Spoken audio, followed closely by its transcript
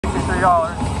$63.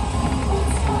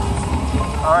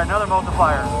 Alright, another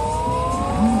multiplier. 2.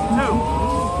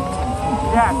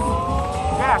 Jack.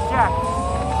 Jack, Jack.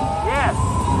 Yes.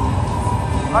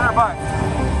 $100.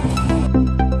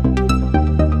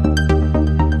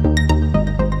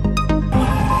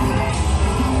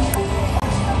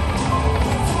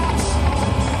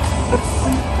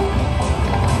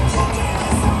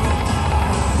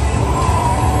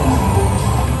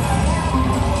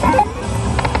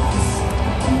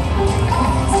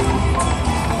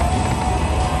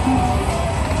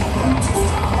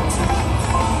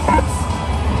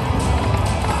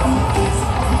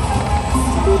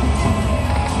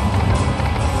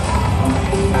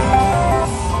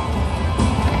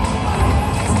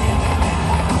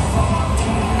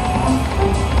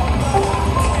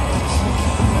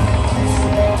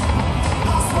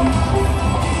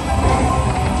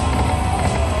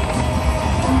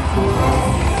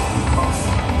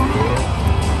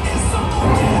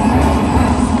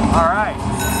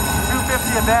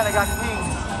 That I got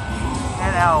kings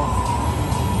and owls.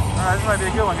 Alright, this might be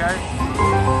a good one, guys.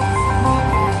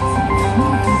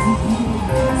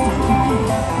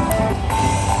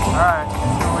 Alright, let's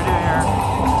see what we do here.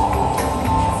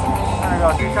 There we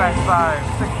go, 2 times 5,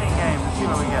 16 games. Let's see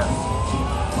what we get.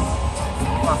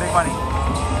 Come on, big money.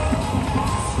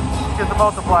 Let's get the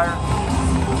multiplier.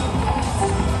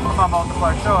 Come on,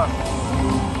 multiplier, show up.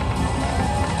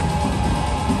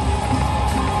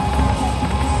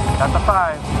 Got the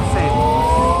 5. Let's see.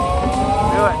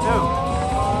 Do it. 2.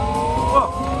 Whoa.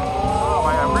 Oh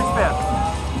my god. Respin.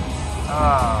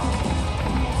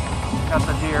 Got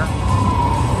the deer.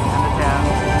 And the 10.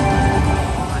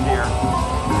 Or deer.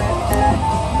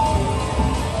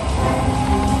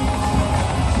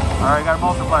 Alright, got a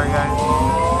multiplier, guys.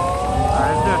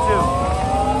 Alright, let's do it. 2.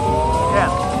 10.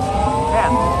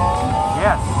 10.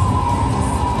 Yes.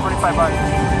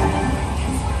 $25.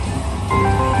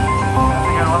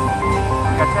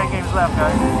 We got 10 games left,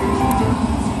 guys.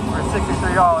 We're at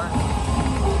 $63.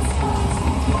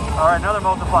 Alright, another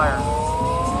multiplier. 2.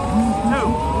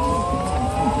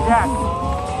 Jack.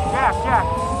 Jack, Jack.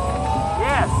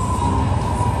 Yes.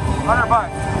 $100.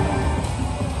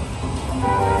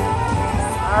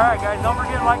 Alright, guys, don't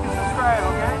forget to like and subscribe,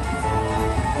 okay?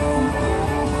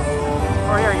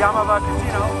 We're here at Yamava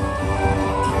Casino.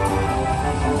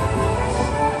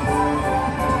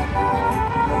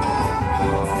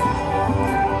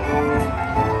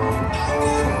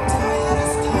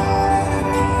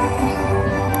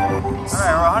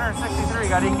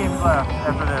 Got 8 games left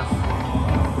after this.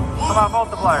 Come on,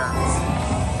 multiplier.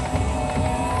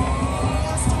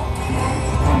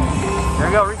 There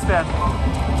you go, respin.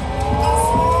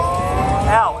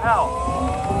 Ow, ow.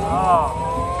 Oh,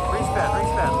 respin,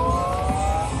 respin.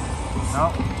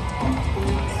 Nope.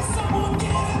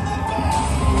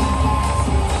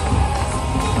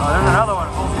 Oh, there's another one,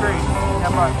 full screen.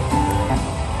 Yeah, but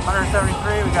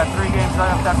 173, we got 3 games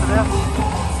left after this.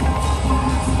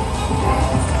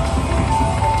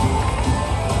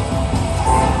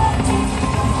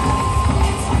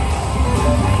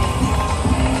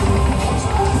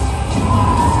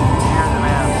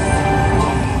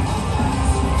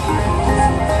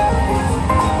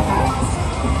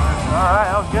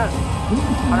 Good.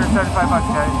 $175,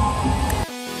 guys.